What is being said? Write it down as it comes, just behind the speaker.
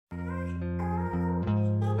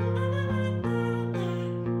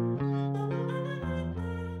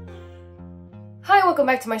welcome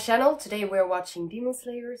back to my channel. Today we're watching Demon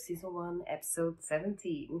Slayer Season 1 Episode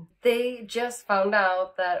 17. They just found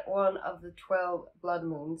out that one of the 12 blood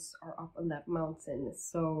moons are up on that mountain,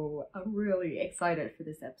 so I'm really excited for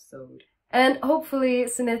this episode. And hopefully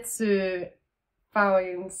Zenitsu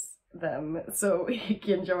finds them so he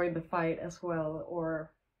can join the fight as well,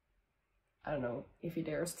 or I don't know if he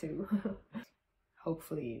dares to.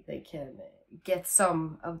 Hopefully they can get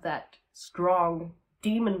some of that strong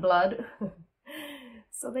demon blood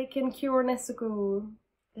so they can cure Nezuko.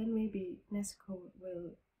 Then maybe Nezuko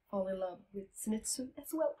will fall in love with Zenitsu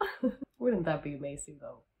as well. Wouldn't that be amazing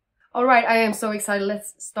though? Alright, I am so excited.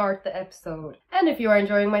 Let's start the episode. And if you are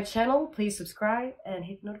enjoying my channel, please subscribe and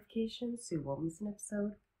hit notifications so you won't miss an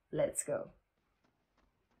episode. Let's go.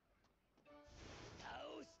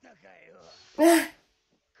 You're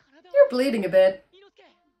bleeding a bit.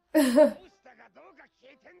 Of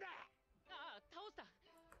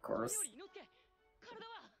course.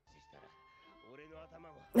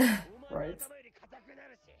 Right.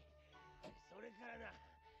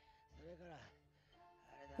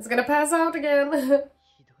 He's gonna pass out again.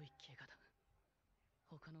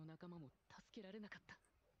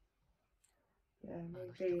 Yeah,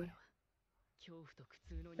 maybe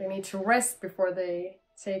they need to rest before they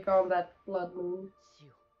take on that blood moon.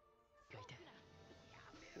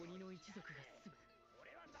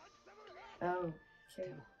 Oh,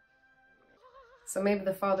 okay. So maybe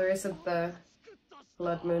the father isn't the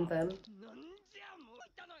blood moon then.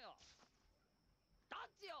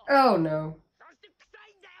 Oh no.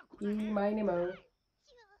 Miney mo.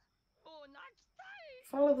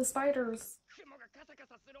 Follow the spiders.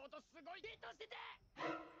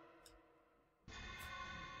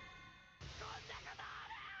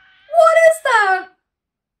 What is that?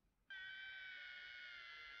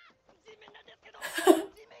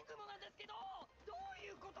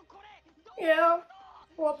 Yeah,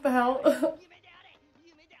 what the hell?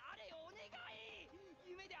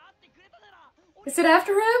 Is it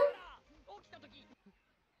after him?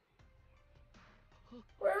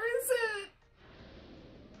 Where is it?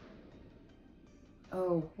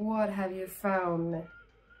 Oh, what have you found?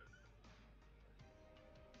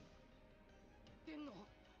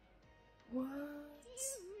 What?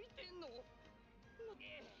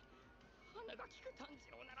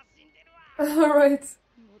 Alright.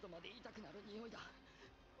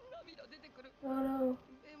 Oh no.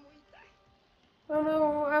 Oh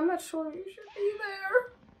no, I'm not sure you should be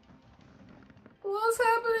there. What's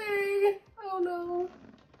happening? Oh no.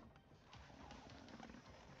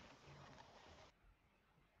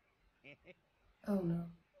 Oh no.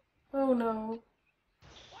 Oh no.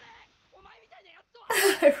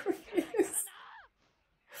 I refuse.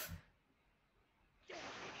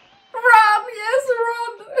 Run! Yes,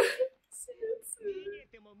 run!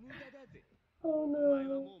 Oh no.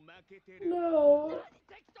 No.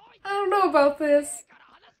 I don't know about this.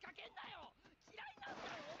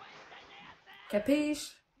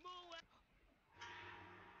 Capiche?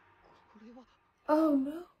 Oh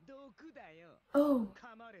no. Oh.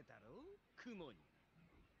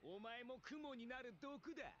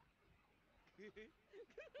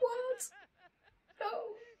 What?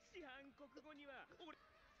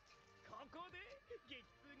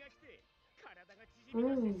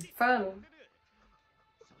 No. Fun.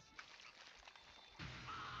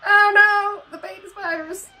 Oh no! The baby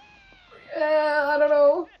spiders! I don't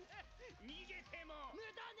know.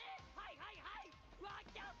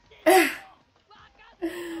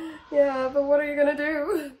 Yeah, but what are you gonna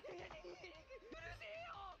do?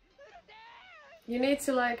 You need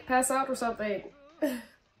to like pass out or something.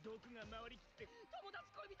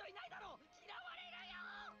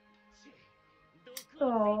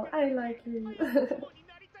 Oh, I like you.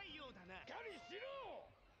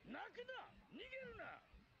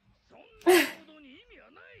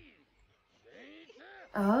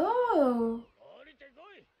 Oh.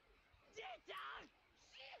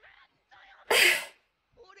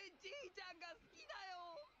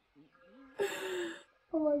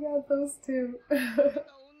 Oh my god, those two.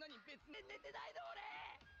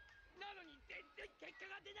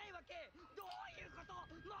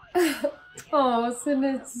 Oh,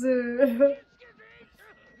 Zenitsu.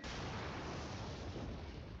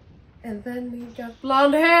 And then he got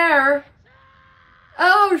blonde hair.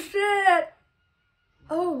 Oh shit.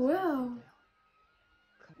 Oh wow.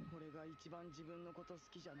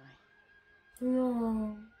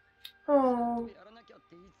 No. Oh.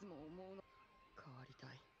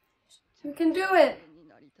 You can do it.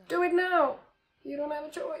 Do it now. You don't have a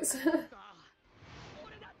choice.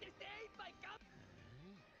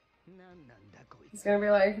 He's gonna be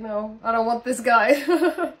like, no, I don't want this guy.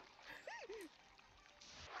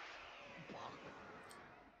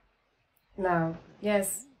 Now,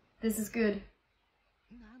 yes, this is good.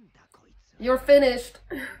 You're finished.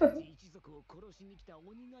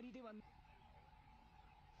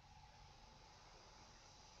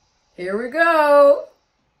 Here we go.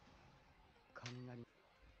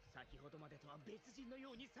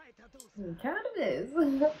 It kind of is.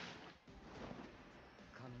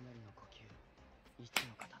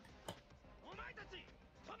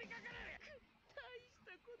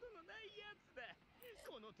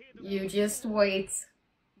 You just wait.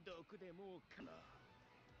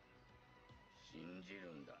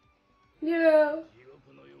 Yeah.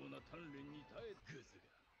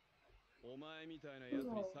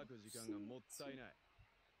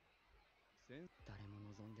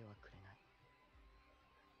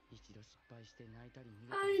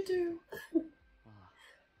 I do.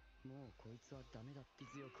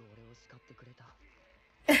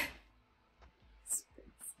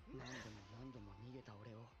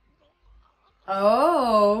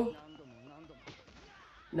 Oh.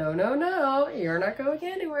 No, no, no. You're not going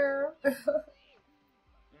anywhere.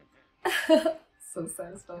 So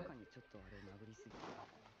satisfying.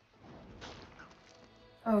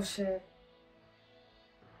 Oh shit.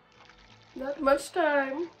 Not much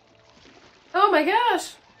time. Oh my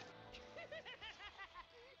gosh.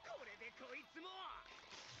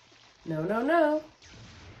 No, no, no.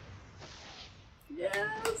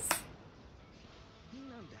 Yes.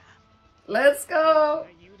 Let's go.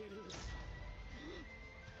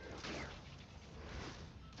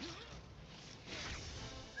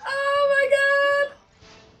 Oh my god.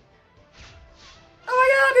 Oh my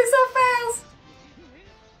god, he's so fast.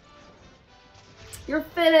 You're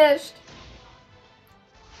finished.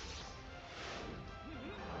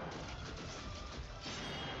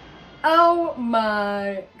 Oh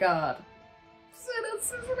my god.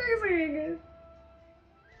 This is amazing.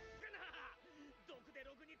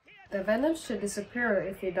 The venom should disappear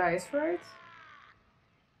if he dies, right?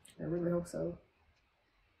 I really hope so.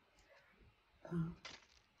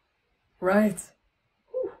 Right.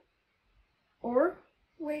 Whew. Or,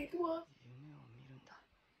 wait, what?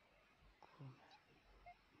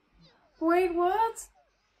 Wait, what?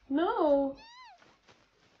 No.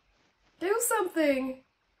 Do something.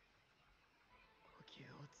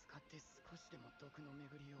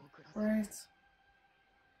 Right.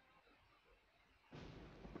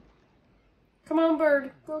 Come on,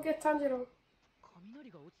 bird. Go get Tanjiro.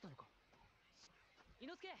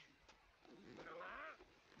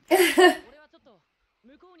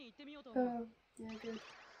 Oh, yeah, good.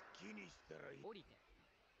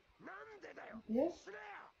 Yeah?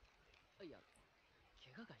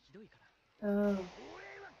 Oh.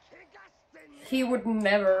 He would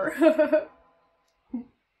never.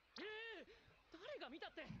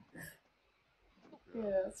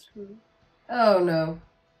 Yeah, that's true. Oh no.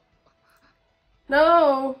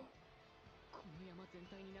 No!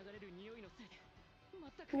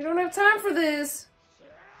 You don't have time for this!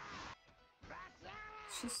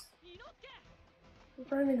 She's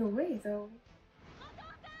running away though.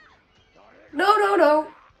 No, no, no!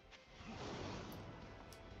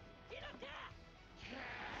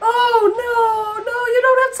 Oh no! No, you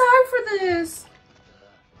don't have time for this!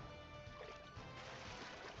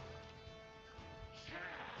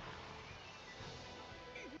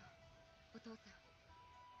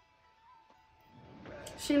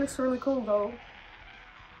 She looks really cool though.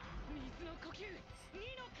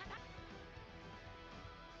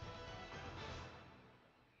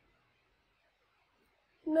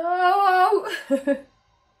 No!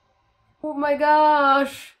 Oh my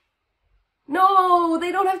gosh! No!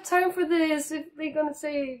 They don't have time for this if they're gonna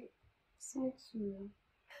say Zenitsu.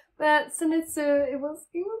 But Zenitsu, it was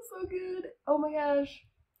so good. Oh my gosh.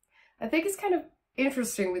 I think it's kind of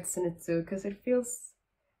interesting with Zenitsu because it feels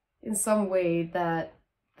in some way that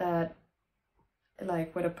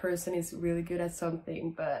like when a person is really good at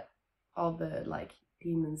something but all the like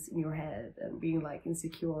demons in your head and being like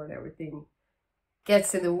insecure and everything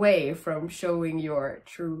gets in the way from showing your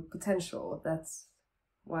true potential. That's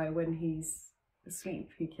why when he's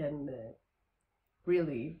asleep he can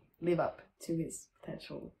really live up to his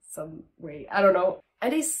potential some way. I don't know.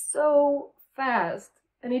 And he's so fast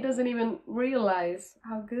and he doesn't even realize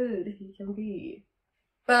how good he can be.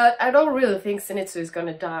 But I don't really think Zenitsu is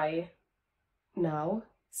gonna die now,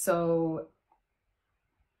 so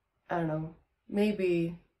I don't know,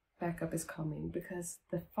 maybe backup is coming because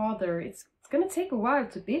the father, it's gonna take a while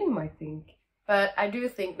to beat him, I think. But I do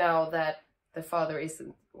think now that the father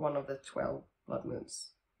isn't one of the 12 blood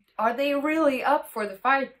moons. Are they really up for the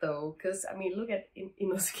fight though? Because I mean, look at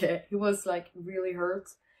Inosuke, he was like really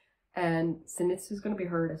hurt, and Zenitsu's gonna be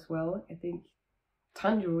hurt as well, I think.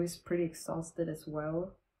 Tanjiro is pretty exhausted as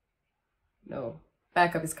well. No,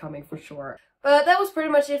 backup is coming for sure. But that was pretty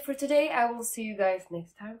much it for today. I will see you guys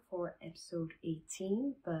next time for episode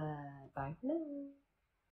 18. But bye for now.